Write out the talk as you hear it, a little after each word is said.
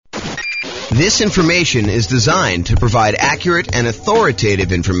This information is designed to provide accurate and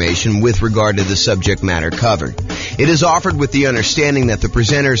authoritative information with regard to the subject matter covered. It is offered with the understanding that the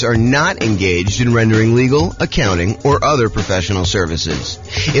presenters are not engaged in rendering legal, accounting, or other professional services.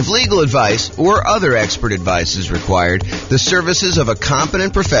 If legal advice or other expert advice is required, the services of a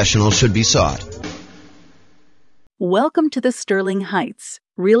competent professional should be sought. Welcome to the Sterling Heights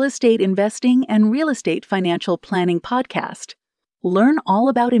Real Estate Investing and Real Estate Financial Planning Podcast. Learn all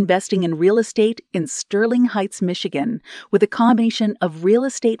about investing in real estate in Sterling Heights, Michigan, with a combination of real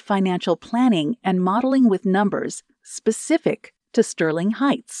estate financial planning and modeling with numbers specific to Sterling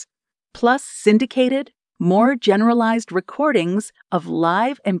Heights, plus syndicated, more generalized recordings of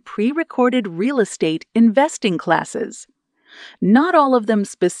live and pre-recorded real estate investing classes. Not all of them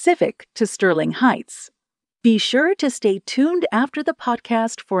specific to Sterling Heights. Be sure to stay tuned after the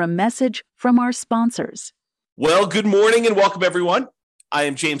podcast for a message from our sponsors. Well, good morning and welcome, everyone. I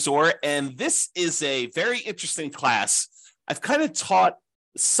am James Orr, and this is a very interesting class. I've kind of taught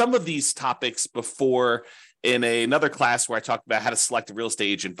some of these topics before in another class where I talked about how to select a real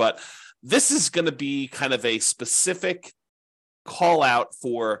estate agent, but this is going to be kind of a specific call out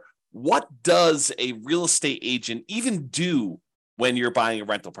for what does a real estate agent even do when you're buying a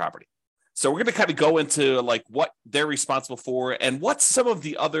rental property. So we're going to kind of go into like what they're responsible for and what some of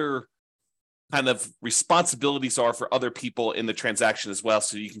the other kind of responsibilities are for other people in the transaction as well,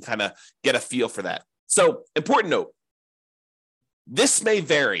 so you can kind of get a feel for that. So, important note, this may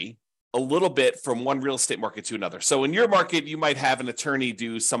vary a little bit from one real estate market to another. So in your market, you might have an attorney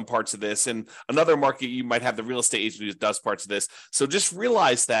do some parts of this. In another market, you might have the real estate agent who does parts of this. So just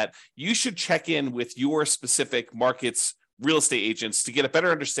realize that you should check in with your specific market's real estate agents to get a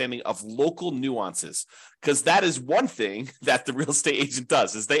better understanding of local nuances, because that is one thing that the real estate agent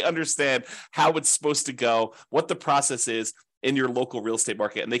does, is they understand how it's supposed to go, what the process is in your local real estate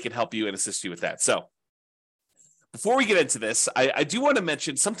market, and they can help you and assist you with that. So before we get into this, I do want to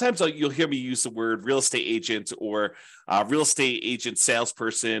mention, sometimes you'll hear me use the word real estate agent or real estate agent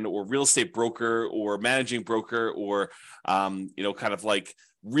salesperson or real estate broker or managing broker or, kind of like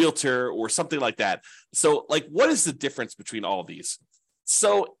realtor or something like that. So like, what is the difference between all of these?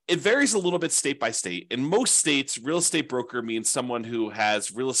 So it varies a little bit state by state. In most states, real estate broker means someone who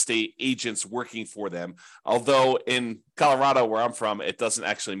has real estate agents working for them. Although in Colorado, where I'm from, it doesn't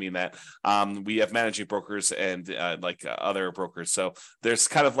actually mean that. We have managing brokers and other brokers. So there's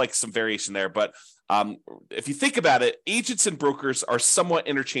kind of like some variation there. But if you think about it, agents and brokers are somewhat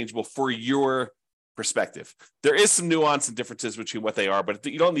interchangeable for your perspective. There is some nuance and differences between what they are, but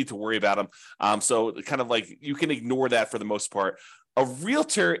you don't need to worry about them. So kind of like you can ignore that for the most part. A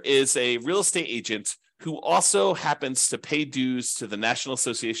realtor is a real estate agent who also happens to pay dues to the National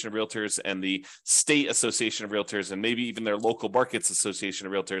Association of Realtors and the State Association of Realtors, and maybe even their local markets association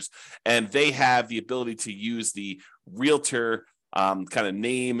of realtors. And they have the ability to use the realtor kind of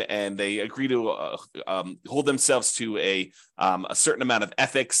name, and they agree to hold themselves to a certain amount of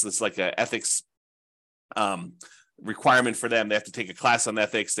ethics. It's like an ethics requirement for them. They have to take a class on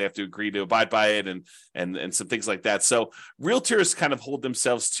ethics. They have to agree to abide by it and some things like that. So realtors kind of hold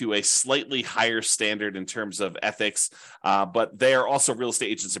themselves to a slightly higher standard in terms of ethics, but they are also real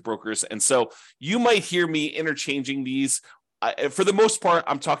estate agents and brokers. And so you might hear me interchanging these. For the most part,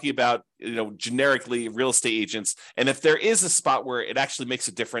 I'm talking about, generically real estate agents. And if there is a spot where it actually makes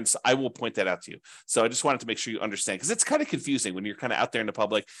a difference, I will point that out to you. So I just wanted to make sure you understand, because it's kind of confusing when you're kind of out there in the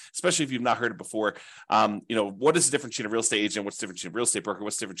public, especially if you've not heard it before. What is the difference between a real estate agent? What's the difference between a real estate broker?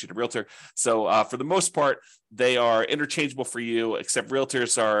 What's the difference between a realtor? So for the most part, they are interchangeable for you, except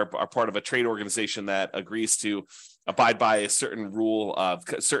realtors are part of a trade organization that agrees to abide by a certain rule, a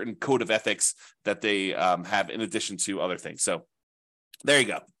certain code of ethics that they have in addition to other things. So there you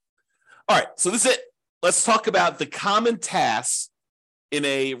go. All right, so this is it. Let's talk about the common tasks in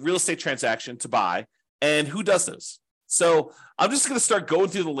a real estate transaction to buy and who does those. So I'm just going to start going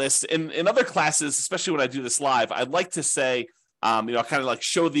through the list. In other classes, especially when I do this live, I'd like to say, kind of like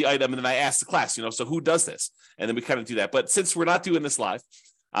show the item, and then I ask the class, so who does this? And then we kind of do that. But since we're not doing this live,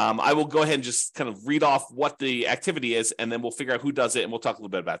 I will go ahead and just kind of read off what the activity is, and then we'll figure out who does it, and we'll talk a little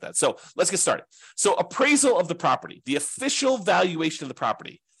bit about that. So let's get started. So appraisal of the property, the official valuation of the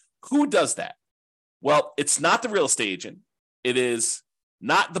property. Who does that? Well, it's not the real estate agent. It is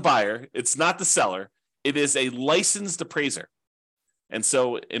not the buyer. It's not the seller. It is a licensed appraiser. And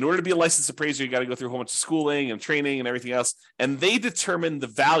so in order to be a licensed appraiser, you got to go through a whole bunch of schooling and training and everything else. And they determine the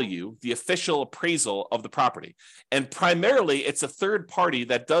value, the official appraisal of the property. And primarily, it's a third party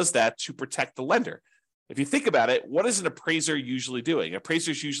that does that to protect the lender. If you think about it, what is an appraiser usually doing? An appraiser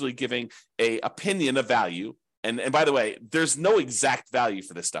is usually giving an opinion of value And by the way, there's no exact value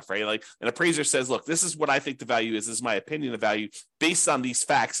for this stuff, right? Like an appraiser says, look, this is what I think the value is. This is my opinion of value based on these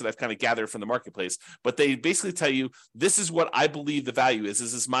facts that I've kind of gathered from the marketplace. But they basically tell you, this is what I believe the value is.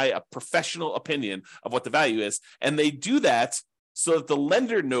 This is my professional opinion of what the value is. And they do that so that the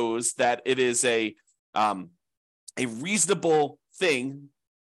lender knows that it is a reasonable thing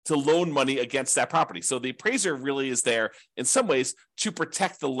to loan money against that property. So the appraiser really is there in some ways to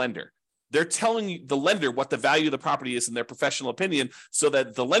protect the lender. They're telling the lender what the value of the property is in their professional opinion, so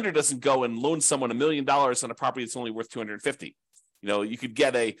that the lender doesn't go and loan someone $1 million on a property that's only worth $250,000. You could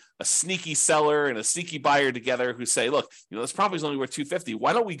get a sneaky seller and a sneaky buyer together who say, look, this property is only worth $250,000.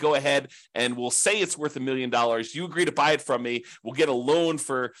 Why don't we go ahead and we'll say it's worth $1 million. You agree to buy it from me. We'll get a loan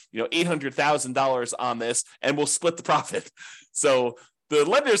for $800,000 on this, and we'll split the profit. So the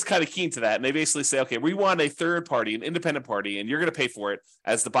lender is kind of keen to that, and they basically say, okay, we want a third party, an independent party, and you're going to pay for it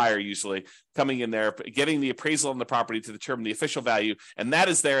as the buyer, usually coming in there, getting the appraisal on the property to determine the official value, and that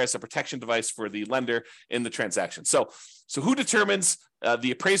is there as a protection device for the lender in the transaction. So who determines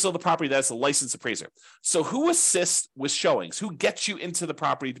the appraisal of the property? That's a licensed appraiser. So who assists with showings? Who gets you into the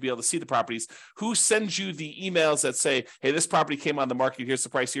property to be able to see the properties? Who sends you the emails that say, hey, this property came on the market, here's the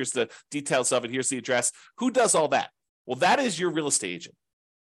price, here's the details of it, here's the address? Who does all that? Well, that is your real estate agent.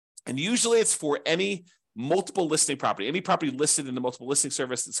 And usually it's for any multiple listing property, any property listed in the multiple listing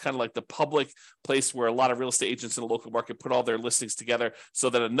service. It's kind of like the public place where a lot of real estate agents in a local market put all their listings together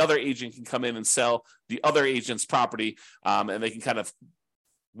so that another agent can come in and sell the other agent's property. And they can kind of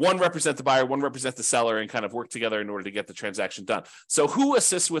one represent the buyer, one represent the seller, and kind of work together in order to get the transaction done. So who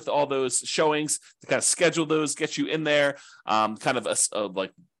assists with all those showings to kind of schedule those, get you in there, kind of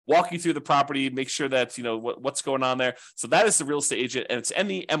like walk you through the property, make sure that what's going on there. So that is the real estate agent, and it's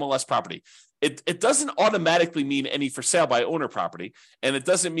any MLS property. It doesn't automatically mean any for sale by owner property, and it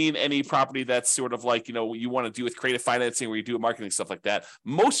doesn't mean any property that's sort of like what you want to do with creative financing, where you do marketing stuff like that.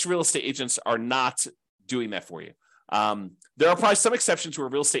 Most real estate agents are not doing that for you. There are probably some exceptions where a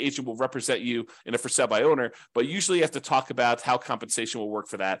real estate agent will represent you in a for sale by owner, but usually you have to talk about how compensation will work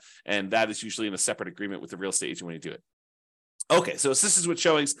for that, and that is usually in a separate agreement with the real estate agent when you do it. Okay, so assistance with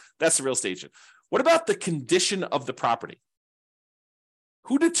showings, that's the real estate agent. What about the condition of the property?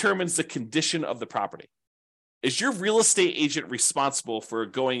 Who determines the condition of the property? Is your real estate agent responsible for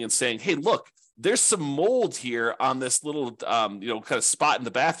going and saying, hey, look, there's some mold here on this little, kind of spot in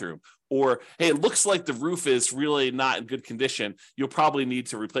the bathroom, or, hey, it looks like the roof is really not in good condition. You'll probably need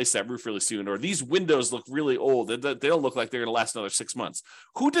to replace that roof really soon, or these windows look really old. They don't look like they're going to last another 6 months.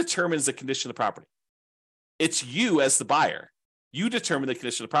 Who determines the condition of the property? It's you as the buyer. You determine the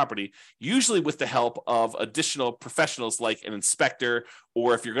condition of the property, usually with the help of additional professionals like an inspector,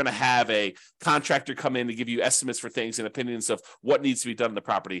 or if you're going to have a contractor come in to give you estimates for things and opinions of what needs to be done in the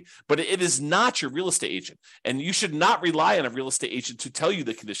property. But it is not your real estate agent, and you should not rely on a real estate agent to tell you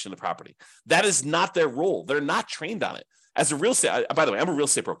the condition of the property. That is not their role. They're not trained on it. As a real estate, by the way, I'm a real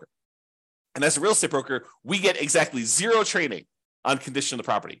estate broker. And as a real estate broker, we get exactly zero training on condition of the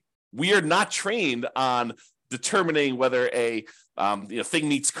property. We are not trained on determining whether a thing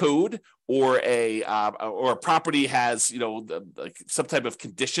meets code, or a property has like some type of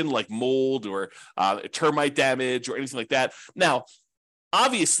condition like mold or termite damage or anything like that. Now,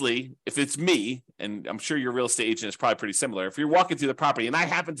 obviously, if it's me, and I'm sure your real estate agent is probably pretty similar, if you're walking through the property and I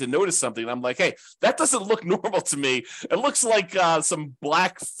happen to notice something, I'm like, hey, that doesn't look normal to me. It looks like some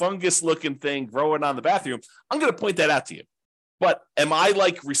black fungus looking thing growing on the bathroom. I'm going to point that out to you. But am I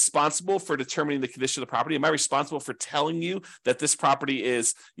responsible for determining the condition of the property? Am I responsible for telling you that this property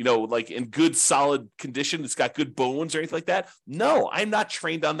is, in good, solid condition? It's got good bones or anything like that? No, I'm not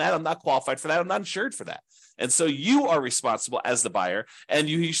trained on that. I'm not qualified for that. I'm not insured for that. And so you are responsible as the buyer, and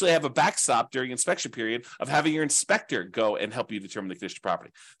you usually have a backstop during inspection period of having your inspector go and help you determine the condition of the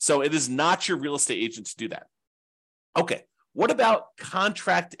property. So it is not your real estate agent to do that. Okay, what about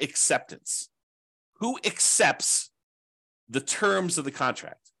contract acceptance? Who accepts the terms of the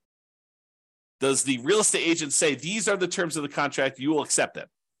contract? Does the real estate agent say, these are the terms of the contract, you will accept them?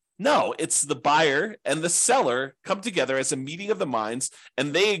 No, it's the buyer and the seller come together as a meeting of the minds,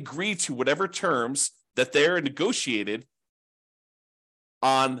 and they agree to whatever terms that they're negotiated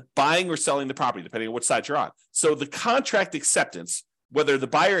on buying or selling the property, depending on which side you're on. So the contract acceptance, whether the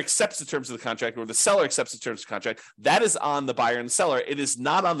buyer accepts the terms of the contract or the seller accepts the terms of the contract, that is on the buyer and the seller. It is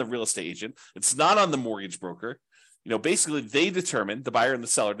not on the real estate agent. It's not on the mortgage broker. Basically they determine, the buyer and the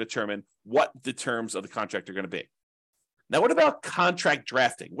seller determine what the terms of the contract are going to be. Now, what about contract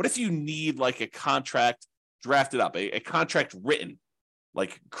drafting? What if you need a contract drafted up, a contract written,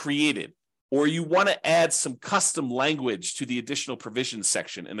 created, or you want to add some custom language to the additional provisions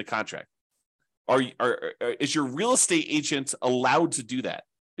section in the contract? Is your real estate agent allowed to do that?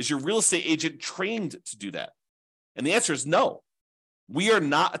 Is your real estate agent trained to do that? And the answer is no. We are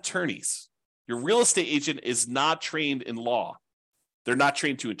not attorneys. Your real estate agent is not trained in law. They're not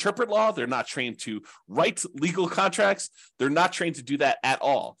trained to interpret law. They're not trained to write legal contracts. They're not trained to do that at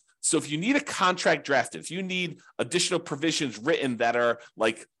all. So if you need a contract drafted, if you need additional provisions written that are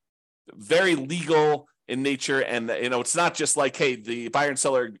like very legal in nature, and it's not just like, hey, the buyer and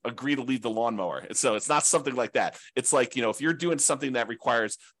seller agree to leave the lawnmower. So it's not something like that. It's like, if you're doing something that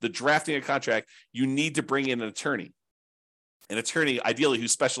requires the drafting of a contract, you need to bring in an attorney ideally who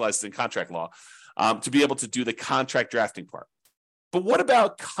specializes in contract law, to be able to do the contract drafting part. But what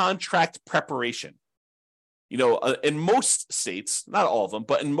about contract preparation? In most states, not all of them,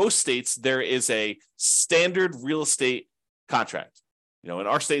 but in most states, there is a standard real estate contract. In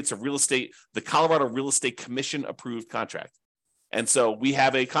our states, the Colorado Real Estate Commission approved contract. And so we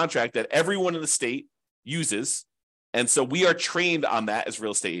have a contract that everyone in the state uses. And so we are trained on that as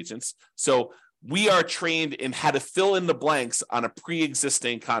real estate agents. So we are trained in how to fill in the blanks on a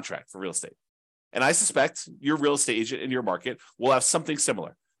pre-existing contract for real estate. And I suspect your real estate agent in your market will have something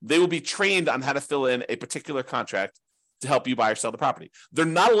similar. They will be trained on how to fill in a particular contract to help you buy or sell the property. They're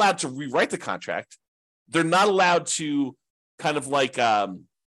not allowed to rewrite the contract. They're not allowed to kind of like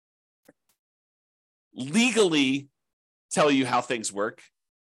legally tell you how things work.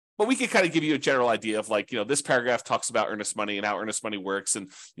 But we can kind of give you a general idea of like, this paragraph talks about earnest money and how earnest money works. And,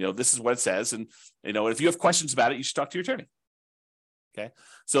 this is what it says. And, if you have questions about it, you should talk to your attorney. Okay.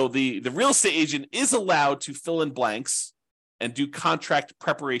 So the real estate agent is allowed to fill in blanks and do contract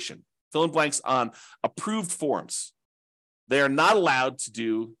preparation, fill in blanks on approved forms. They are not allowed to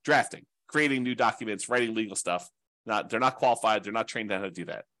do drafting, creating new documents, writing legal stuff. They're not qualified. They're not trained on how to do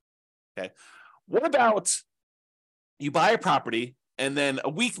that. Okay. What about you buy a property and then a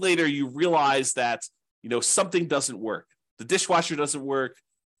week later you realize that, something doesn't work. The dishwasher doesn't work.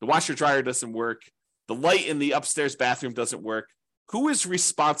 The washer dryer doesn't work. The light in the upstairs bathroom doesn't work. Who is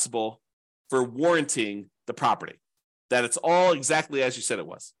responsible for warranting the property? That it's all exactly as you said it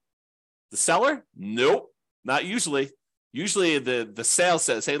was. The seller? Nope, not usually. Usually the sale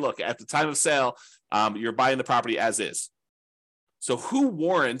says, hey, look, at the time of sale, you're buying the property as is. So who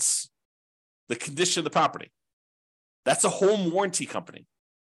warrants the condition of the property? That's a home warranty company.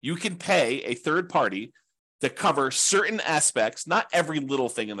 You can pay a third party to cover certain aspects, not every little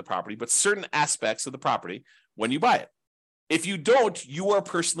thing in the property, but certain aspects of the property when you buy it. If you don't, you are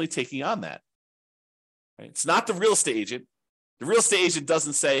personally taking on that. Right? It's not the real estate agent. The real estate agent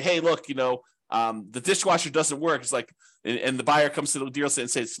doesn't say, hey, look, the dishwasher doesn't work. It's like, and the buyer comes to the deal and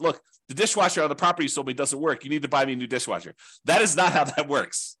says, look, the dishwasher on the property you sold me doesn't work. You need to buy me a new dishwasher. That is not how that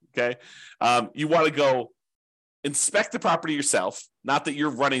works. Okay. You want to go inspect the property yourself. Not that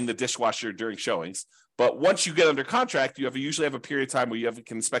you're running the dishwasher during showings, but once you get under contract, you usually have a period of time where you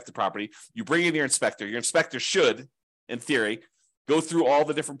can inspect the property. You bring in your inspector. Your inspector should, in theory, go through all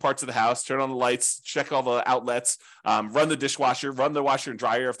the different parts of the house, turn on the lights, check all the outlets, run the dishwasher, run the washer and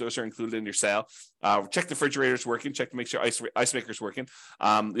dryer if those are included in your sale, check the refrigerator's working, check to make sure ice maker's working,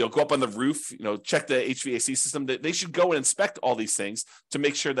 go up on the roof, check the HVAC system. They should go and inspect all these things to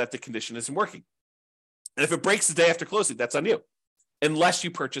make sure that the condition isn't working. And if it breaks the day after closing, that's on you, unless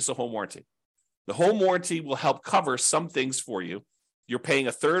you purchase a home warranty. The home warranty will help cover some things for you. You're paying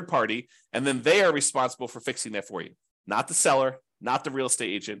a third party, and then they are responsible for fixing that for you. Not the seller, not the real estate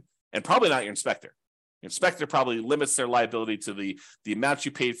agent, and probably not your inspector. Your inspector probably limits their liability to the amount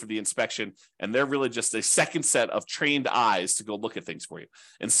you paid for the inspection, and they're really just a second set of trained eyes to go look at things for you.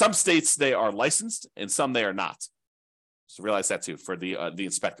 In some states, they are licensed, and some they are not. So realize that too for the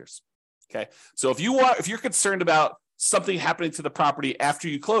inspectors. Okay, so if you're concerned about something happening to the property after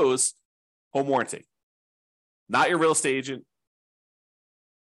you close, home warranty. Not your real estate agent,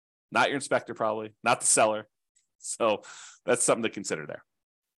 not your inspector probably, not the seller. So that's something to consider there.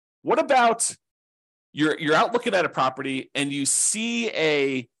 What about you're out looking at a property and you see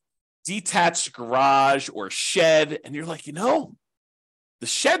a detached garage or shed and you're like, the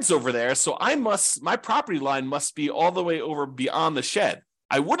shed's over there, so my property line must be all the way over beyond the shed.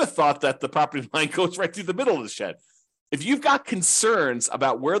 I would have thought that the property line goes right through the middle of the shed. If you've got concerns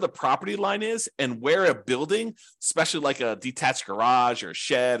about where the property line is and where a building, especially like a detached garage or a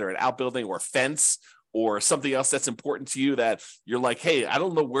shed or an outbuilding or a fence or something else that's important to you, that you're like, hey, I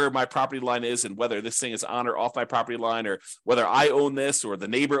don't know where my property line is and whether this thing is on or off my property line or whether I own this or the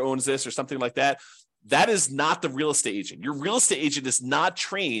neighbor owns this or something like that, that is not the real estate agent. Your real estate agent is not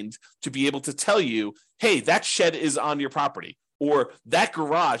trained to be able to tell you, hey, that shed is on your property or that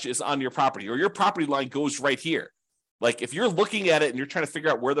garage is on your property or your property line goes right here. Like if you're looking at it and you're trying to figure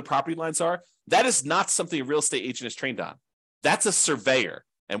out where the property lines are, that is not something a real estate agent is trained on. That's a surveyor.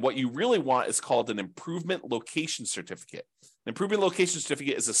 And what you really want is called an improvement location certificate. An improvement location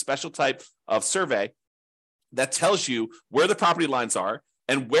certificate is a special type of survey that tells you where the property lines are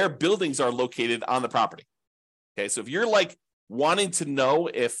and where buildings are located on the property. Okay, so if you're like wanting to know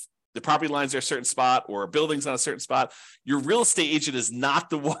if the property lines are a certain spot or buildings on a certain spot, your real estate agent is not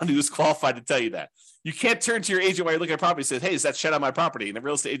the one who's qualified to tell you that. You can't turn to your agent while you're looking at a property and say, hey, is that shed on my property? And the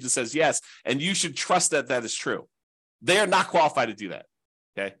real estate agent says yes, and you should trust that that is true. They are not qualified to do that.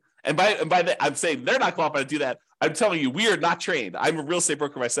 Okay. And by that, I'm saying they're not qualified to do that. I'm telling you, we are not trained. I'm a real estate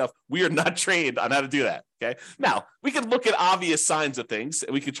broker myself. We are not trained on how to do that. Okay. Now, we can look at obvious signs of things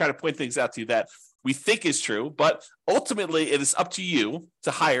and we can try to point things out to you that we think is true, but ultimately it is up to you to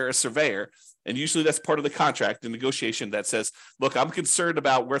hire a surveyor. And usually that's part of the contract, the negotiation that says, look, I'm concerned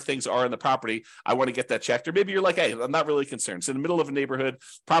about where things are in the property. I want to get that checked. Or maybe you're like, hey, I'm not really concerned. It's in the middle of a neighborhood.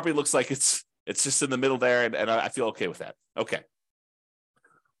 Property looks like it's just in the middle there. And I feel okay with that. Okay.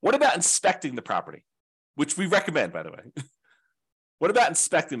 What about inspecting the property, which we recommend, by the way? What about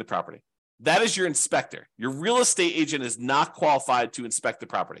inspecting the property? That is your inspector. Your real estate agent is not qualified to inspect the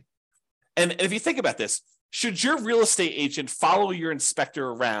property. And if you think about this, should your real estate agent follow your inspector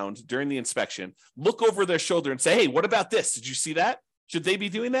around during the inspection, look over their shoulder and say, hey, what about this? Did you see that? Should they be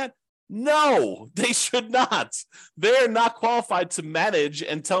doing that? No, they should not. They're not qualified to manage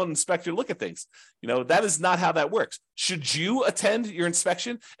and tell an inspector to look at things. You know, that is not how that works. Should you attend your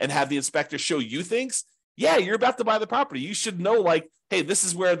inspection and have the inspector show you things? Yeah, you're about to buy the property. You should know, like, hey, this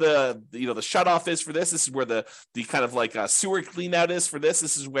is where the shutoff is for this. This is where the kind of like sewer clean out is for this.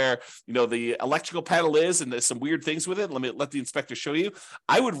 This is where, the electrical panel is, and there's some weird things with it. Let the inspector show you.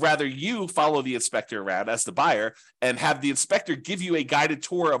 I would rather you follow the inspector around as the buyer and have the inspector give you a guided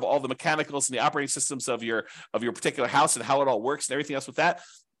tour of all the mechanicals and the operating systems of your particular house and how it all works and everything else with that.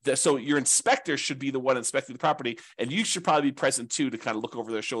 So your inspector should be the one inspecting the property, and you should probably be present too to kind of look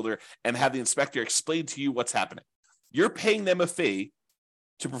over their shoulder and have the inspector explain to you what's happening. You're paying them a fee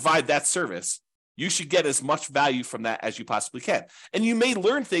to provide that service. You should get as much value from that as you possibly can. And you may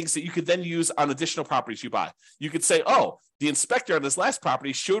learn things that you could then use on additional properties you buy. You could say, oh, the inspector on this last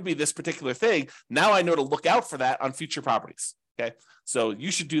property showed me this particular thing. Now I know to look out for that on future properties. Okay. So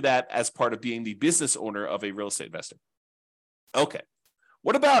you should do that as part of being the business owner of a real estate investor. Okay.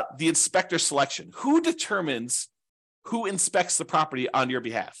 What about the inspector selection? Who determines who inspects the property on your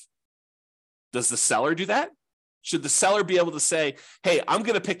behalf? Does the seller do that? Should the seller be able to say, hey, I'm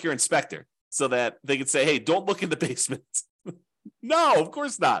going to pick your inspector, so that they can say, hey, don't look in the basement? No, of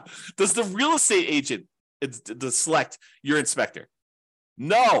course not. Does the real estate agent select your inspector?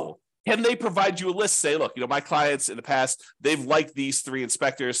 No. Can they provide you a list? Say, look, my clients in the past, they've liked these 3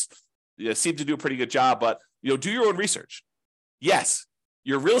 inspectors, seem to do a pretty good job, but do your own research. Yes.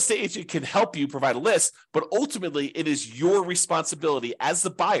 Your real estate agent can help you provide a list, but ultimately it is your responsibility as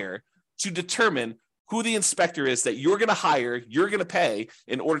the buyer to determine who the inspector is that you're going to hire, you're going to pay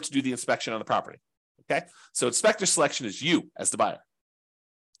in order to do the inspection on the property. Okay? So inspector selection is you as the buyer.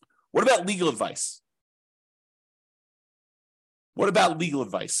 What about legal advice? What about legal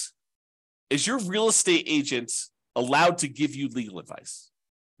advice? Is your real estate agent allowed to give you legal advice?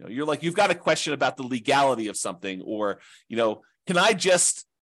 You're like, you've got a question about the legality of something, or, can I just,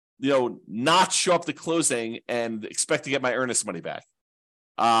 not show up to closing and expect to get my earnest money back?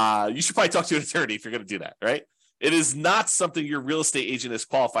 You should probably talk to an attorney if you're going to do that, right? It is not something your real estate agent is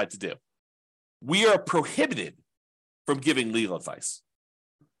qualified to do. We are prohibited from giving legal advice.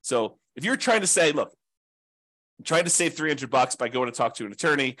 So if you're trying to say, look, I'm trying to save $300 by going to talk to an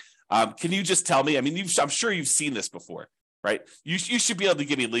attorney, can you just tell me? I mean, I'm sure you've seen this before, right? You should be able to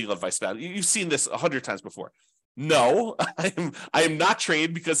give me legal advice about it. You've seen this 100 times before. No, I am not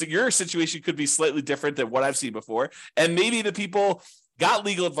trained, because your situation could be slightly different than what I've seen before. And maybe the people got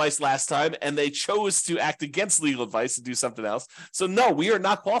legal advice last time and they chose to act against legal advice and do something else. So no, we are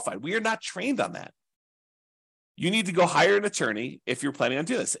not qualified. We are not trained on that. You need to go hire an attorney if you're planning on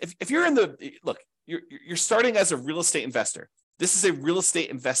doing this. If you're you're starting as a real estate investor. This is a real estate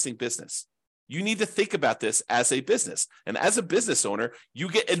investing business. You need to think about this as a business. And as a business owner, you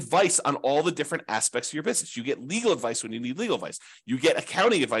get advice on all the different aspects of your business. You get legal advice when you need legal advice. You get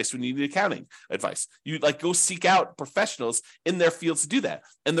accounting advice when you need accounting advice. You go seek out professionals in their fields to do that.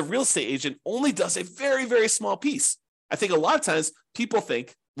 And the real estate agent only does a very, very small piece. I think a lot of times people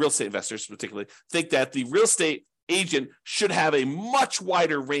think, real estate investors particularly, think that the real estate agent should have a much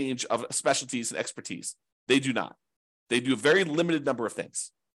wider range of specialties and expertise. They do not. They do a very limited number of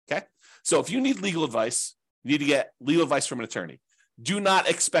things. Okay. So if you need legal advice, you need to get legal advice from an attorney. do not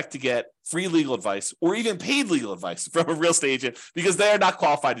expect to get free legal advice or even paid legal advice from a real estate agent because they are not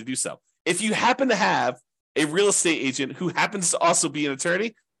qualified to do so. If you happen to have a real estate agent who happens to also be an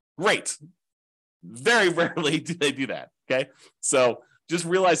attorney, great. Very rarely do they do that, okay? So just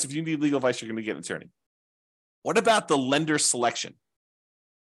realize if you need legal advice, you're going to get an attorney. What about the lender selection?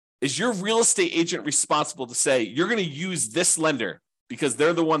 Is your real estate agent responsible to say, you're going to use this lender because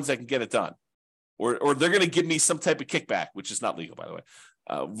they're the ones that can get it done? Or they're going to give me some type of kickback, which is not legal, by the way,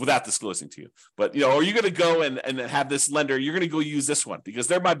 without disclosing to you. But, are you going to go and have this lender, you're going to go use this one because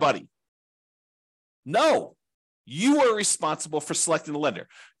they're my buddy? No, you are responsible for selecting the lender.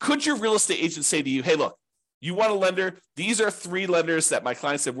 Could your real estate agent say to you, hey, look, you want a lender? These are 3 lenders that my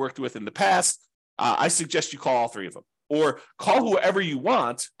clients have worked with in the past. I suggest you call all 3 of them. Or call whoever you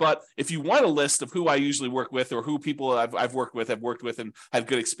want, but if you want a list of who I usually work with or who people I've worked with and have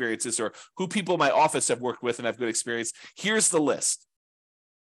good experiences, or who people in my office have worked with and have good experience, here's the list.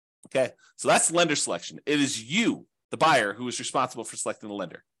 Okay, so that's lender selection. It is you, the buyer, who is responsible for selecting the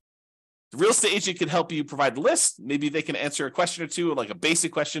lender. The real estate agent can help you provide the list. Maybe they can answer a question or two, like a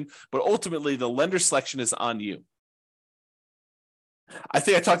basic question, but ultimately the lender selection is on you. I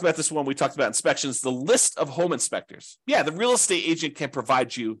think I talked about this when we talked about inspections, the list of home inspectors. Yeah, the real estate agent can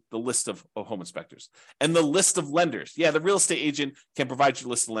provide you the list of home inspectors and the list of lenders. Yeah, the real estate agent can provide you a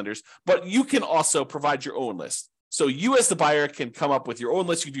list of lenders, but you can also provide your own list. So you as the buyer can come up with your own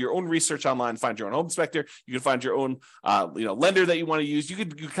list. You do your own research online, find your own home inspector. You can find your own lender that you want to use. You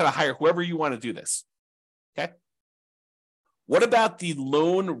kind of hire whoever you want to do this. Okay. What about the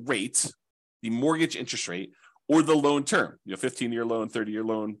loan rate, the mortgage interest rate, or the loan term, 15-year loan, 30-year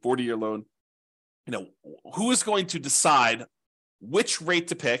loan, 40-year loan? Who is going to decide which rate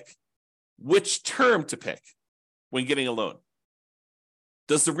to pick, which term to pick when getting a loan?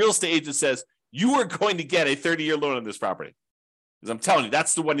 Does the real estate agent says, you are going to get a 30-year loan on this property? Because I'm telling you,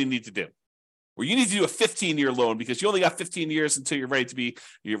 that's the one you need to do. Or you need to do a 15-year loan because you only got 15 years until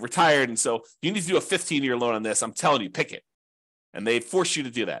you're retired. And so you need to do a 15-year loan on this. I'm telling you, pick it. And they force you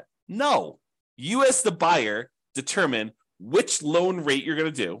to do that. No, you as the buyer determine which loan rate you're going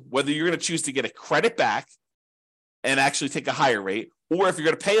to do, whether you're going to choose to get a credit back and actually take a higher rate, or if you're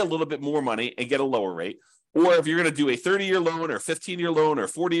going to pay a little bit more money and get a lower rate, or if you're going to do a 30-year loan or 15-year loan or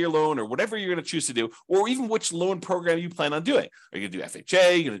 40-year loan or whatever you're going to choose to do, or even which loan program you plan on doing. Are you going to do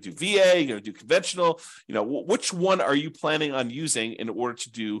FHA? You're going to do VA? You're going to do conventional? Which one are you planning on using in order to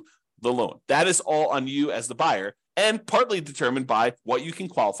do the loan? That is all on you as the buyer, and partly determined by what you can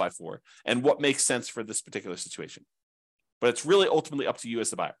qualify for and what makes sense for this particular situation. But it's really ultimately up to you as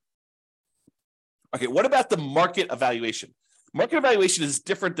the buyer. Okay, what about the market evaluation? Market evaluation is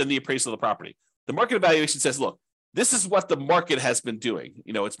different than the appraisal of the property. The market evaluation says, look, this is what the market has been doing.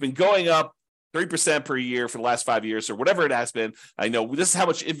 It's been going up 3% per year for the last 5 years or whatever it has been. I know this is how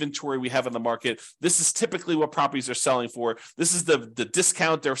much inventory we have in the market. This is typically what properties are selling for. This is the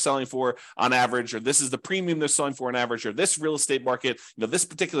discount they're selling for on average, or this is the premium they're selling for on average, or this real estate market, this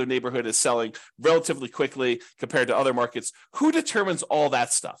particular neighborhood is selling relatively quickly compared to other markets. Who determines all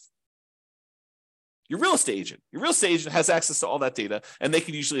that stuff? Your real estate agent. Your real estate agent has access to all that data, and they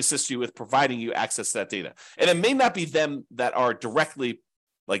can usually assist you with providing you access to that data. And it may not be them that are directly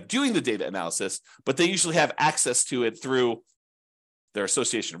doing the data analysis, but they usually have access to it through their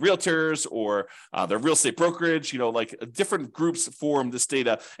association of realtors or their real estate brokerage. Different groups form this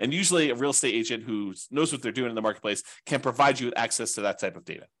data, and usually a real estate agent who knows what they're doing in the marketplace can provide you with access to that type of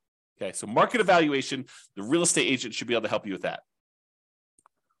data. Okay, so market evaluation, the real estate agent should be able to help you with that.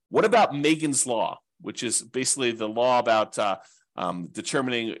 What about Megan's Law, which is basically the law about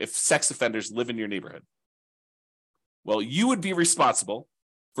determining if sex offenders live in your neighborhood? Well, you would be responsible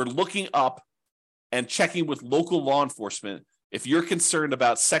for looking up and checking with local law enforcement if you're concerned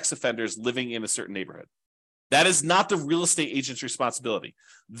about sex offenders living in a certain neighborhood. That is not the real estate agent's responsibility.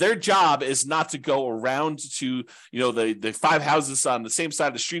 Their job is not to go around to the 5 houses on the same side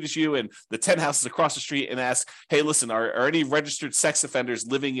of the street as you and the 10 houses across the street and ask, hey, listen, are any registered sex offenders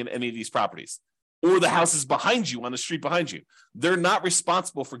living in any of these properties? Or the houses behind you, on the street behind you. They're not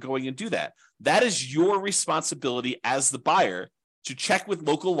responsible for going and do that. That is your responsibility as the buyer to check with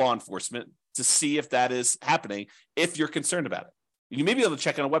local law enforcement to see if that is happening, if you're concerned about it. You may be able to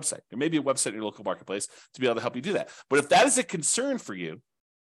check on a website. There may be a website in your local marketplace to be able to help you do that. But if that is a concern for you,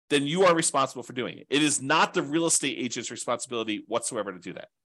 then you are responsible for doing it. It is not the real estate agent's responsibility whatsoever to do that.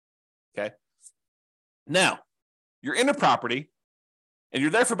 Okay? Now, you're in a property, and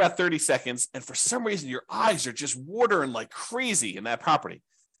you're there for about 30 seconds, and for some reason, your eyes are just watering like crazy in that property.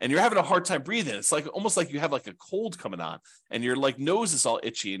 and you're having a hard time breathing. It's like almost like you have like a cold coming on, and your like nose is all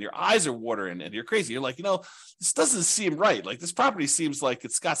itchy and your eyes are watering and you're crazy. You're like, this doesn't seem right. Like this property seems like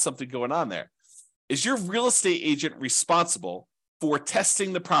it's got something going on there. Is your real estate agent responsible for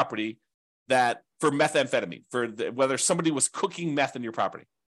testing the property for methamphetamine, whether somebody was cooking meth in your property,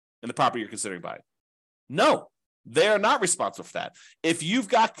 in the property you're considering buying? No, they are not responsible for that. If you've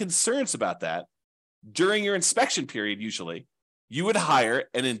got concerns about that during your inspection period, usually you would hire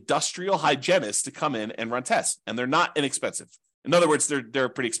an industrial hygienist to come in and run tests, and they're not inexpensive. In other words, they're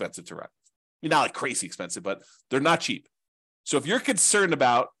pretty expensive to run. Not like crazy expensive, but they're not cheap. So if you're concerned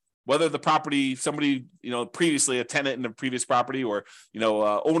about whether the property, somebody, previously a tenant in the previous property, or,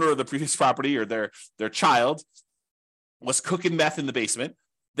 owner of the previous property, or their child was cooking meth in the basement,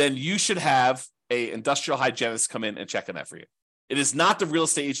 then you should have an industrial hygienist come in and check on that for you. It is not the real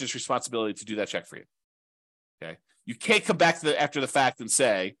estate agent's responsibility to do that check for you. Okay. You can't come back after the fact and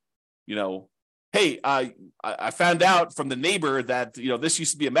say, hey, I found out from the neighbor that, this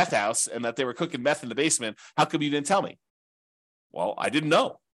used to be a meth house and that they were cooking meth in the basement. How come you didn't tell me? Well, I didn't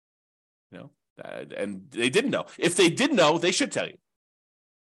know. And they didn't know. If they did know, they should tell you,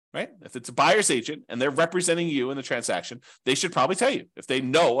 right? If it's a buyer's agent and they're representing you in the transaction, they should probably tell you if they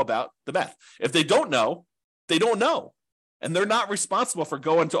know about the meth. If they don't know, they don't know. And they're not responsible for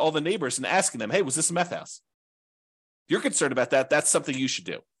going to all the neighbors and asking them, hey, was this a meth house? If you're concerned about that, that's something you should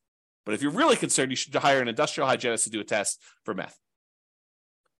do. But if you're really concerned, you should hire an industrial hygienist to do a test for meth.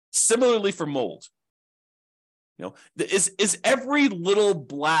 Similarly for mold. Is every little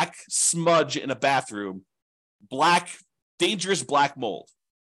black smudge in a bathroom dangerous black mold?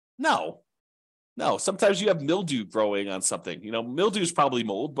 No. Sometimes you have mildew growing on something. Mildew is probably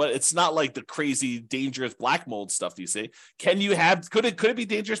mold, but it's not like the crazy dangerous black mold stuff you see. Could it be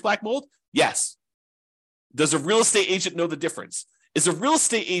dangerous black mold? Yes. Does a real estate agent know the difference? Is a real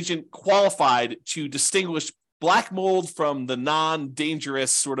estate agent qualified to distinguish black mold from the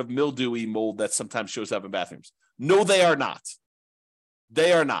non-dangerous sort of mildewy mold that sometimes shows up in bathrooms? No, they are not.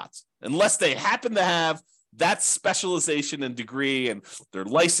 They are not. Unless they happen to have that specialization and degree and they're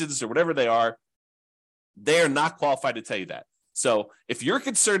licensed or whatever they are not qualified to tell you that. So if you're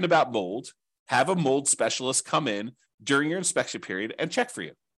concerned about mold, have a mold specialist come in during your inspection period and check for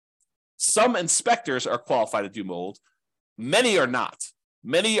you. Some inspectors are qualified to do mold. Many are not.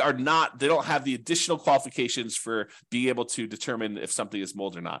 They don't have the additional qualifications for being able to determine if something is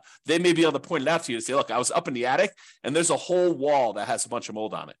mold or not. They may be able to point it out to you and say, look, I was up in the attic and there's a whole wall that has a bunch of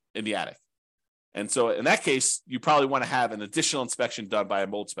mold on it in the attic. And so in that case, you probably want to have an additional inspection done by a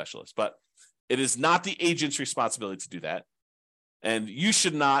mold specialist, but it is not the agent's responsibility to do that. And you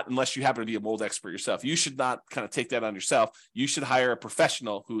should not, unless you happen to be a mold expert yourself, you should not kind of take that on yourself. You should hire a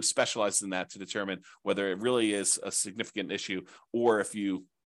professional who specializes in that to determine whether it really is a significant issue or if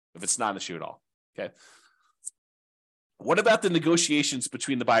it's not an issue at all. Okay. What about the negotiations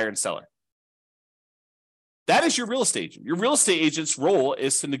between the buyer and seller? That is your real estate agent. Your real estate agent's role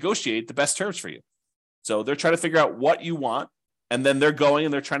is to negotiate the best terms for you. So they're trying to figure out what you want, and then they're trying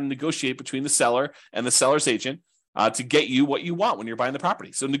to negotiate between the seller and the seller's agent to get you what you want when you're buying the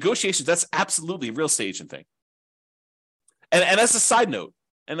property. So negotiations, that's absolutely a real estate agent thing. And as a side note,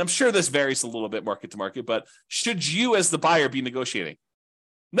 and I'm sure this varies a little bit market to market, but should you as the buyer be negotiating?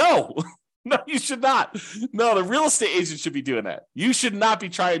 No, no, you should not. No, the real estate agent should be doing that. You should not be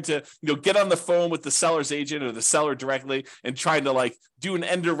trying to get on the phone with the seller's agent or the seller directly and trying to do an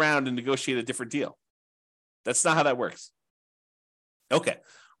end around and negotiate a different deal. That's not how that works. Okay,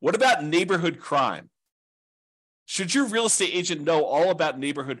 what about neighborhood crime? Should your real estate agent know all about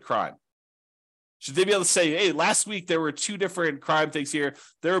neighborhood crime? Should they be able to say, hey, last week there were 2 different crime things here.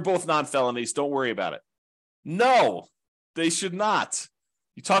 They were both non-felonies. Don't worry about it. No, they should not.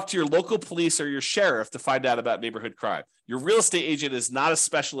 You talk to your local police or your sheriff to find out about neighborhood crime. Your real estate agent is not a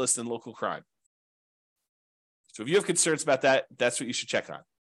specialist in local crime. So if you have concerns about that, that's what you should check on.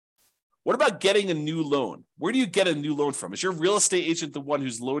 What about getting a new loan? Where do you get a new loan from? Is your real estate agent the one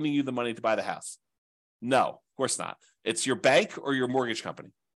who's loaning you the money to buy the house? No, of course not. It's your bank or your mortgage company.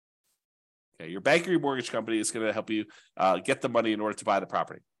 Okay, your bank or your mortgage company is going to help you get the money in order to buy the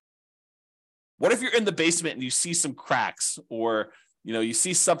property. What if you're in the basement and you see some cracks, or you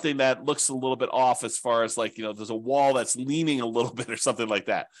see something that looks a little bit off as far as there's a wall that's leaning a little bit or something like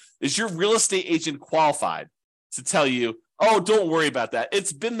that? Is your real estate agent qualified to tell you, oh, don't worry about that,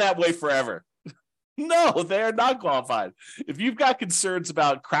 it's been that way forever? No, they are not qualified. If you've got concerns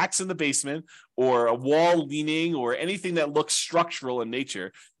about cracks in the basement or a wall leaning or anything that looks structural in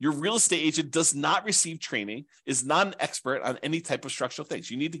nature, your real estate agent does not receive training, is not an expert on any type of structural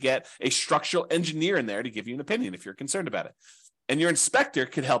things. You need to get a structural engineer in there to give you an opinion if you're concerned about it. And your inspector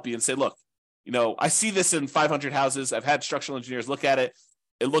could help you and say, look, I see this in 500 houses. I've had structural engineers look at it.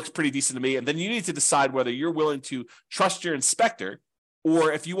 It looks pretty decent to me. And then you need to decide whether you're willing to trust your inspector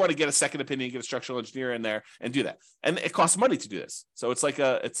or if you want to get a second opinion, get a structural engineer in there and do that. And it costs money to do this. So it's like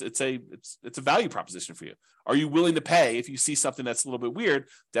it's a value proposition for you. Are you willing to pay if you see something that's a little bit weird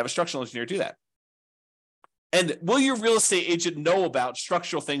to have a structural engineer do that? And will your real estate agent know about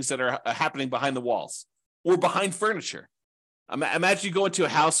structural things that are happening behind the walls or behind furniture? Imagine you go into a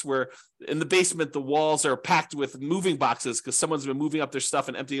house where in the basement, the walls are packed with moving boxes because someone's been moving up their stuff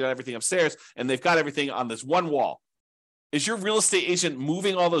and emptying out everything upstairs, and they've got everything on this one wall. Is your real estate agent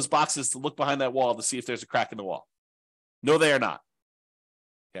moving all those boxes to look behind that wall to see if there's a crack in the wall? No, they are not.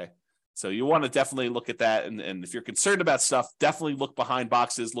 Okay. So you want to definitely look at that. And if you're concerned about stuff, definitely look behind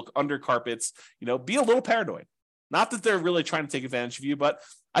boxes, look under carpets, be a little paranoid. Not that they're really trying to take advantage of you, but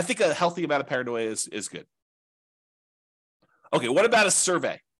I think a healthy amount of paranoia is good. Okay, what about a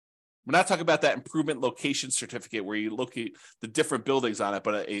survey? We're not talking about that improvement location certificate where you locate the different buildings on it,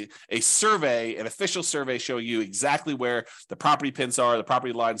 but a survey, an official survey showing you exactly where the property pins are, the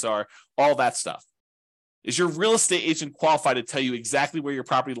property lines are, all that stuff. Is your real estate agent qualified to tell you exactly where your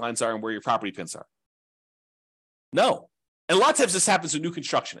property lines are and where your property pins are? No. And a lot of times this happens with new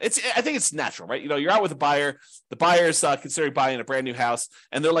construction. I think it's natural, right? You're out with a buyer. The buyer's considering buying a brand new house,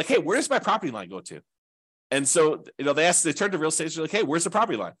 and they're like, hey, where does my property line go to? And so, they turn to real estate agent, like, hey, where's the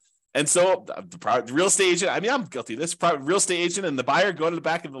property line? And so the real estate agent, I'm guilty of this, real estate agent and the buyer go to the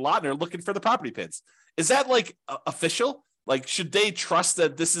back of the lot and they're looking for the property pins. Is that official? Should they trust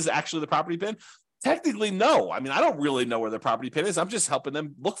that this is actually the property pin? Technically, no. I don't really know where the property pin is. I'm just helping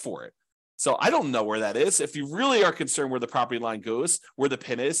them look for it. So I don't know where that is. If you really are concerned where the property line goes, where the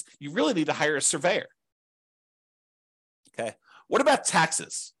pin is, you really need to hire a surveyor. Okay. What about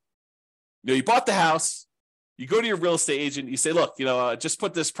taxes? You bought the house. You go to your real estate agent, you say, look, just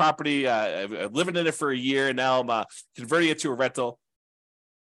put this property, I'm living in it for a year, and now I'm converting it to a rental.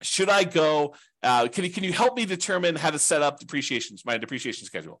 Should I go? Can you help me determine how to set up my depreciation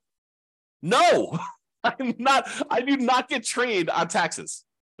schedule? No, I do not get trained on taxes.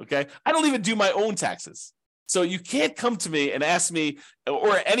 Okay. I don't even do my own taxes. So you can't come to me and ask me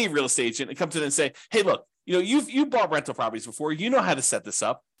or any real estate agent and come to them and say, hey, look, you bought rental properties before. You know how to set this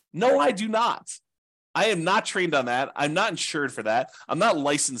up. No, I do not. I am not trained on that. I'm not insured for that. I'm not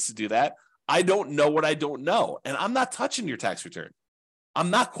licensed to do that. I don't know what I don't know. And I'm not touching your tax return. I'm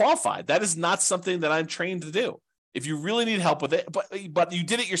not qualified. That is not something that I'm trained to do. If you really need help with it, but you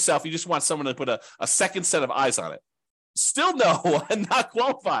did it yourself, you just want someone to put a second set of eyes on it. Still no, I'm not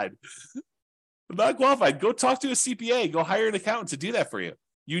qualified. I'm not qualified. Go talk to a CPA. Go hire an accountant to do that for you.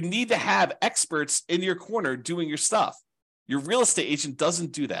 You need to have experts in your corner doing your stuff. Your real estate agent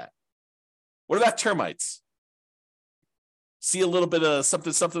doesn't do that. What about termites? See a little bit of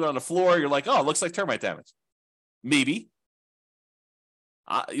something on the floor. You're like, oh, it looks like termite damage. Maybe.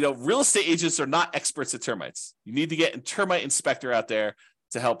 Real estate agents are not experts at termites. You need to get a termite inspector out there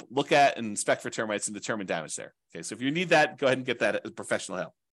to help look at and inspect for termites and determine damage there. Okay, so if you need that, go ahead and get that as professional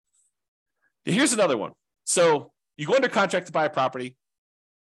help. Here's another one. So you go under contract to buy a property.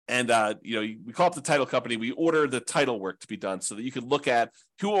 And, we call up the title company. We order the title work to be done so that you can look at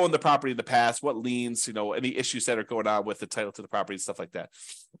who owned the property in the past, what liens, any issues that are going on with the title to the property, stuff like that.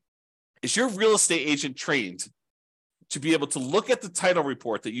 Is your real estate agent trained to be able to look at the title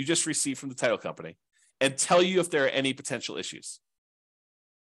report that you just received from the title company and tell you if there are any potential issues?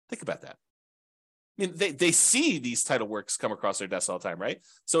 Think about that. They see these title works come across their desk all the time, right?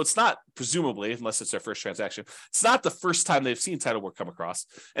 So it's not, presumably, unless it's their first transaction, it's not the first time they've seen title work come across.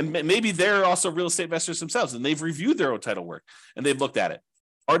 And maybe they're also real estate investors themselves, and they've reviewed their own title work, and they've looked at it.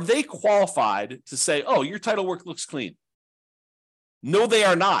 Are they qualified to say, oh, your title work looks clean? No, they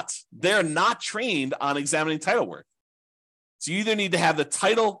are not. They're not trained on examining title work. So you either need to have the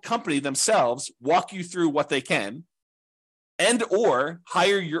title company themselves walk you through what they can, and or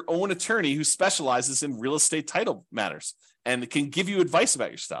hire your own attorney who specializes in real estate title matters and can give you advice about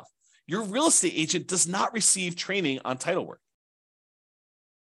your stuff. Your real estate agent does not receive training on title work.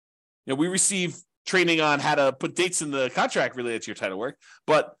 We receive training on how to put dates in the contract related to your title work,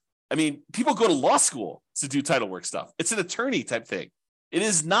 but people go to law school to do title work stuff. It's an attorney type thing. It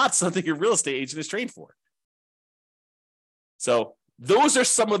is not something your real estate agent is trained for. So those are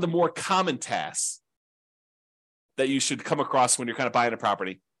some of the more common tasks that you should come across when you're kind of buying a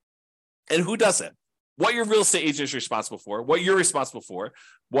property. And who doesn't? What your real estate agent is responsible for, what you're responsible for,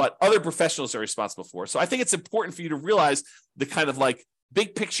 what other professionals are responsible for. So I think it's important for you to realize the kind of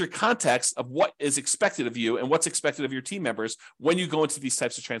big picture context of what is expected of you and what's expected of your team members when you go into these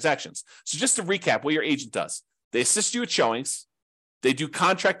types of transactions. So just to recap what your agent does. They assist you with showings. They do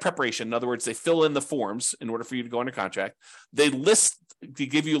contract preparation. In other words, they fill in the forms in order for you to go under contract. They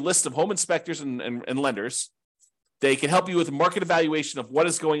give you a list of home inspectors and lenders. They can help you with market evaluation of what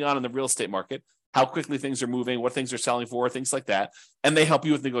is going on in the real estate market, how quickly things are moving, what things are selling for, things like that. And they help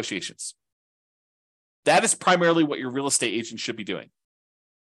you with negotiations. That is primarily what your real estate agent should be doing,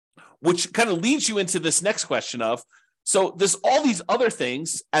 which kind of leads you into this next question of, so there's all these other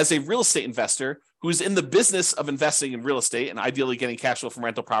things as a real estate investor who's in the business of investing in real estate and ideally getting cash flow from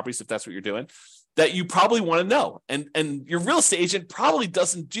rental properties, if that's what you're doing, that you probably want to know. And your real estate agent probably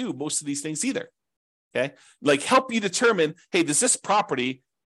doesn't do most of these things either. Okay. Like help you determine, hey, does this property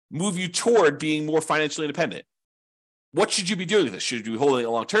move you toward being more financially independent? What should you be doing with this? Should you be holding it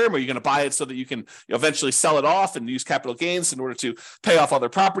long term? Are you going to buy it so that you can eventually sell it off and use capital gains in order to pay off other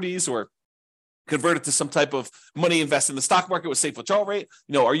properties, or convert it to some type of money invest in the stock market with safe withdrawal rate?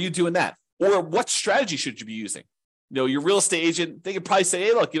 Are you doing that? Or what strategy should you be using? Your real estate agent, they could probably say,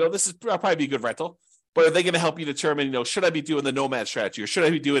 hey, look, this is probably be a good rental. But are they going to help you determine, should I be doing the nomad strategy, or should I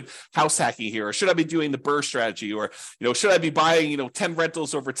be doing house hacking here, or should I be doing the BRRRR strategy, or should I be buying 10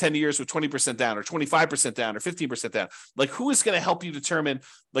 rentals over 10 years with 20% down, or 25% down, or 15% down? Like, who is going to help you determine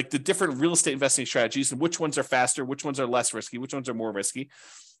like the different real estate investing strategies and which ones are faster, which ones are less risky, which ones are more risky?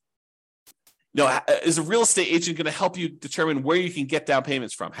 Is a real estate agent going to help you determine where you can get down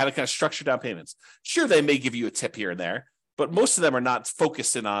payments from, how to kind of structure down payments? Sure, they may give you a tip here and there, but most of them are not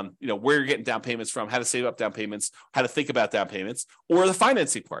focused in on, where you're getting down payments from, how to save up down payments, how to think about down payments, or the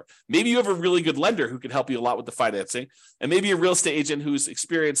financing part. Maybe you have a really good lender who can help you a lot with the financing, and maybe a real estate agent who's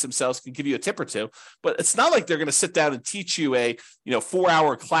experienced themselves can give you a tip or two, but it's not like they're going to sit down and teach you a,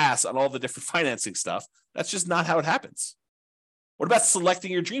 4-hour class on all the different financing stuff. That's just not how it happens. What about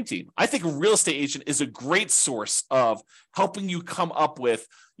selecting your dream team? I think a real estate agent is a great source of helping you come up with,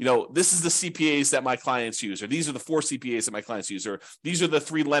 this is the CPAs that my clients use, or these are the 4 CPAs that my clients use, or these are the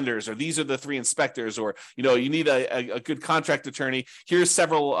 3 lenders, or these are the 3 inspectors, or, you need a good contract attorney. Here's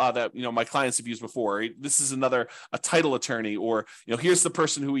several that, my clients have used before. This is a title attorney, or, here's the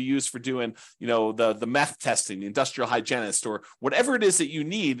person who we use for doing, the meth testing, the industrial hygienist, or whatever it is that you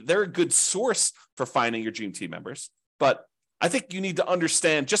need. They're a good source for finding your dream team members. But I think you need to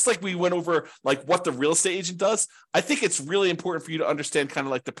understand, just like we went over like what the real estate agent does, I think it's really important for you to understand kind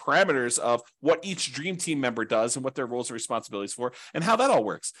of like the parameters of what each dream team member does and what their roles and responsibilities for and how that all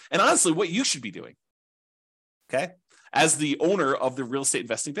works. And honestly, what you should be doing, okay, as the owner of the real estate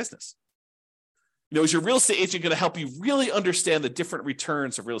investing business. Is your real estate agent going to help you really understand the different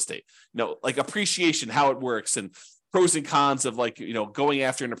returns of real estate? Like appreciation, how it works, and pros and cons of like, going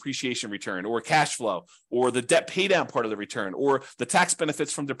after an appreciation return, or cash flow, or the debt pay down part of the return, or the tax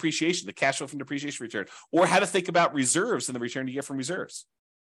benefits from depreciation, the cash flow from depreciation return, or how to think about reserves and the return you get from reserves.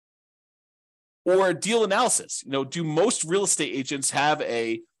 Or deal analysis. Do most real estate agents have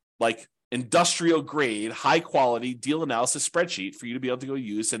a like industrial grade, high quality deal analysis spreadsheet for you to be able to go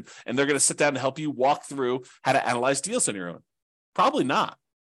use? And they're going to sit down and help you walk through how to analyze deals on your own? Probably not.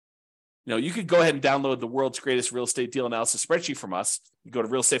 You could go ahead and download the world's greatest real estate deal analysis spreadsheet from us. You go to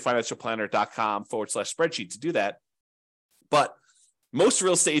realestatefinancialplanner.com/spreadsheet to do that. But most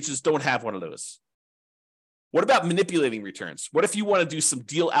real estate agents don't have one of those. What about manipulating returns? What if you want to do some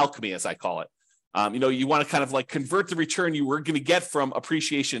deal alchemy, as I call it? You want to kind of like convert the return you were going to get from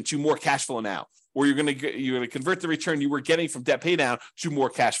appreciation to more cash flow now, or you're going to convert the return you were getting from debt pay down to more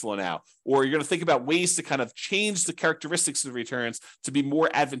cash flow now, or you're going to think about ways to kind of change the characteristics of the returns to be more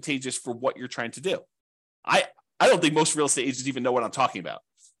advantageous for what you're trying to do. I don't think most real estate agents even know what I'm talking about.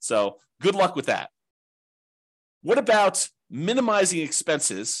 So good luck with that. What about minimizing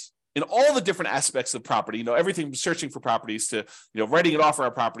expenses in all the different aspects of property? Everything from searching for properties to, writing an offer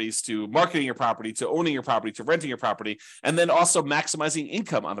on properties, to marketing your property, to owning your property, to renting your property, and then also maximizing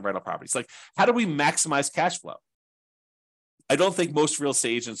income on the rental properties. Like, how do we maximize cash flow? I don't think most real estate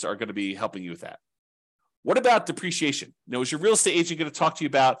agents are going to be helping you with that. What about depreciation? Is your real estate agent going to talk to you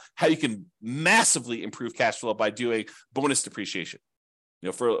about how you can massively improve cash flow by doing bonus depreciation?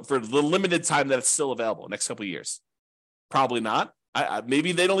 For the limited time that it's still available, next couple of years? Probably not.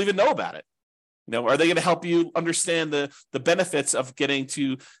 Maybe they don't even know about it. Are they going to help you understand the benefits of getting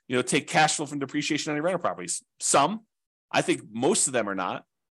to, take cash flow from depreciation on your rental properties? Some. I think most of them are not.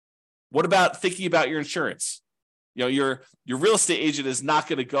 What about thinking about your insurance? Your real estate agent is not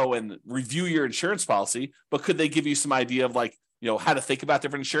going to go and review your insurance policy, but could they give you some idea of like, how to think about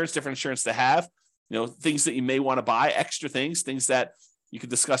different insurance to have, things that you may want to buy, extra things that you could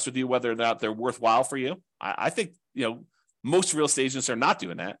discuss with you whether or not they're worthwhile for you? I think, most real estate agents are not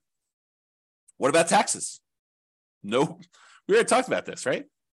doing that. What about taxes? No, we already talked about this, right?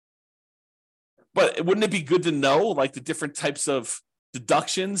 But wouldn't it be good to know like the different types of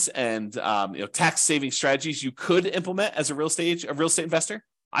deductions and tax saving strategies you could implement as a real estate investor?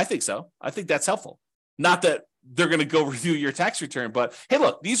 I think so. I think that's helpful. Not that they're going to go review your tax return, but hey,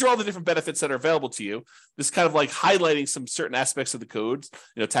 look, these are all the different benefits that are available to you. This kind of like highlighting some certain aspects of the code,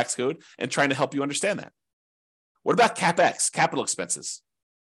 tax code, and trying to help you understand that. What about CapEx, capital expenses?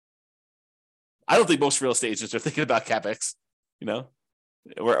 I don't think most real estate agents are thinking about CapEx,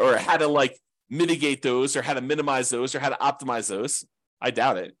 or how to like mitigate those, or how to minimize those, or how to optimize those. I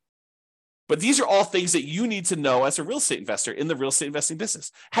doubt it. But these are all things that you need to know as a real estate investor in the real estate investing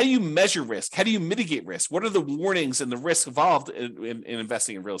business. How do you measure risk? How do you mitigate risk? What are the warnings and the risks involved in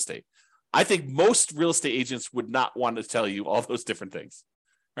investing in real estate? I think most real estate agents would not want to tell you all those different things,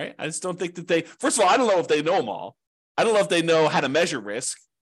 right? I just don't think that first of all, I don't know if they know them all. I don't know if they know how to measure risk.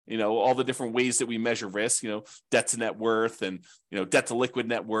 All the different ways that we measure risk, debt to net worth and, debt to liquid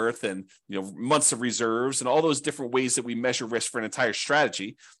net worth and, months of reserves and all those different ways that we measure risk for an entire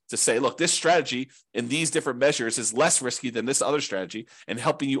strategy to say, look, this strategy in these different measures is less risky than this other strategy, and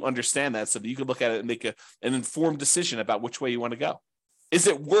helping you understand that so that you can look at it and make an informed decision about which way you want to go. Is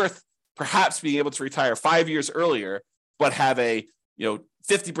it worth perhaps being able to retire 5 years earlier, but have a,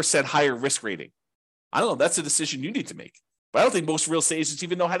 50% higher risk rating? I don't know. That's a decision you need to make. But I don't think most real estate agents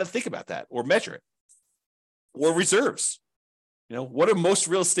even know how to think about that or measure it. Or reserves. What do most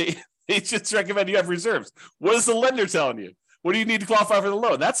real estate agents recommend you have reserves? What is the lender telling you? What do you need to qualify for the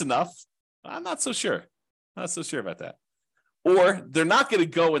loan? That's enough. I'm not so sure. Not so sure about that. Or they're not going to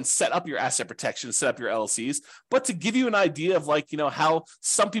go and set up your asset protection, set up your LLCs, but to give you an idea of how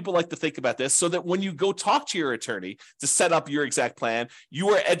some people like to think about this, so that when you go talk to your attorney to set up your exact plan,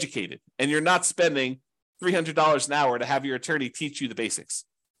 you are educated and you're not spending $300 an hour to have your attorney teach you the basics.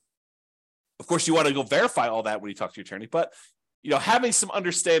 Of course, you want to go verify all that when you talk to your attorney, but having some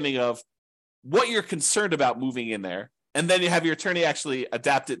understanding of what you're concerned about moving in there, and then you have your attorney actually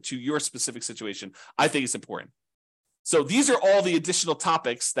adapt it to your specific situation, I think is important. So these are all the additional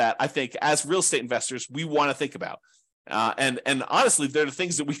topics that I think as real estate investors, we want to think about. And honestly, they're the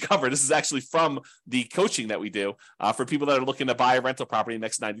things that we cover. This is actually from the coaching that we do for people that are looking to buy a rental property in the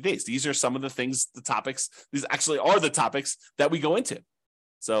next 90 days. These are some of the things, the topics. These actually are the topics that we go into.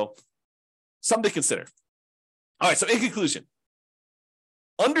 So something to consider. All right. So in conclusion,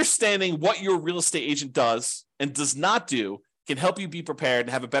 understanding what your real estate agent does and does not do can help you be prepared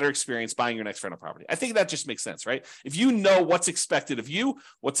and have a better experience buying your next rental property. I think that just makes sense, right? If you know what's expected of you,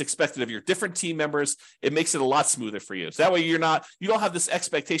 what's expected of your different team members, it makes it a lot smoother for you. So that way you don't have this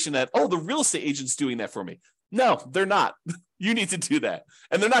expectation that, the real estate agent's doing that for me. No, they're not. You need to do that.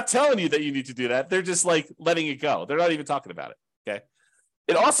 And they're not telling you that you need to do that. They're just like letting it go. They're not even talking about it. Okay.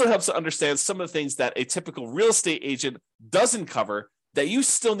 It also helps to understand some of the things that a typical real estate agent doesn't cover that you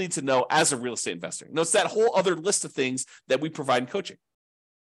still need to know as a real estate investor. It's that whole other list of things that we provide in coaching.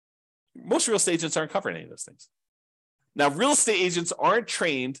 Most real estate agents aren't covering any of those things. Now, real estate agents aren't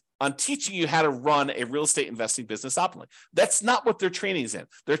trained on teaching you how to run a real estate investing business optimally. That's not what their training is in.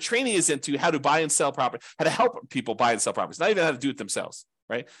 Their training is into how to buy and sell property, how to help people buy and sell properties, not even how to do it themselves,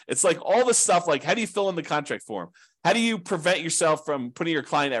 right? It's like all this stuff, like how do you fill in the contract form? How do you prevent yourself from putting your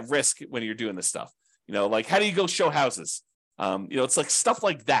client at risk when you're doing this stuff? Like how do you go show houses? It's like stuff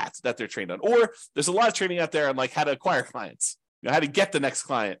like that they're trained on. Or there's a lot of training out there on like how to acquire clients, how to get the next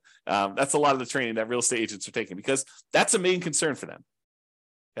client. That's a lot of the training that real estate agents are taking because that's a main concern for them.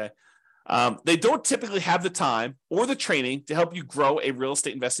 Okay. They don't typically have the time or the training to help you grow a real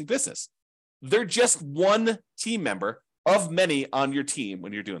estate investing business. They're just one team member of many on your team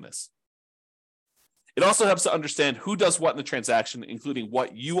when you're doing this. It also helps to understand who does what in the transaction, including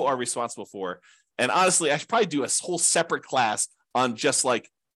what you are responsible for. And honestly, I should probably do a whole separate class on just like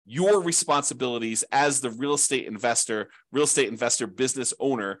your responsibilities as the real estate investor business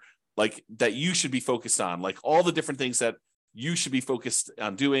owner, like that you should be focused on, like all the different things that you should be focused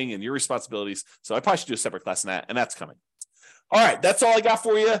on doing and your responsibilities. So I probably should do a separate class on that, and that's coming. All right, that's all I got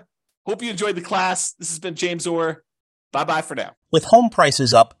for you. Hope you enjoyed the class. This has been James Orr. Bye-bye for now. With home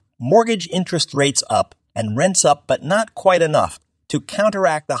prices up, mortgage interest rates up, and rents up but not quite enough to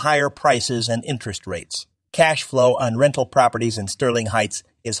counteract the higher prices and interest rates, cash flow on rental properties in Sterling Heights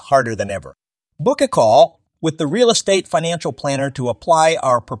is harder than ever. Book a call with the Real Estate Financial Planner to apply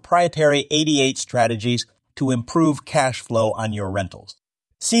our proprietary 88 strategies to improve cash flow on your rentals.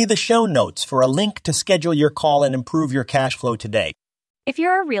 See the show notes for a link to schedule your call and improve your cash flow today. If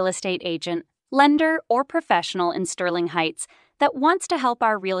you're a real estate agent, lender, or professional in Sterling Heights that wants to help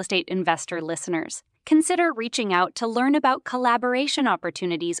our real estate investor listeners, consider reaching out to learn about collaboration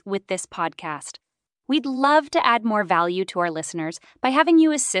opportunities with this podcast. We'd love to add more value to our listeners by having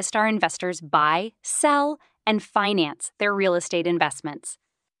you assist our investors buy, sell, and finance their real estate investments.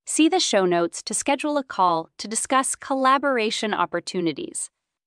 See the show notes to schedule a call to discuss collaboration opportunities.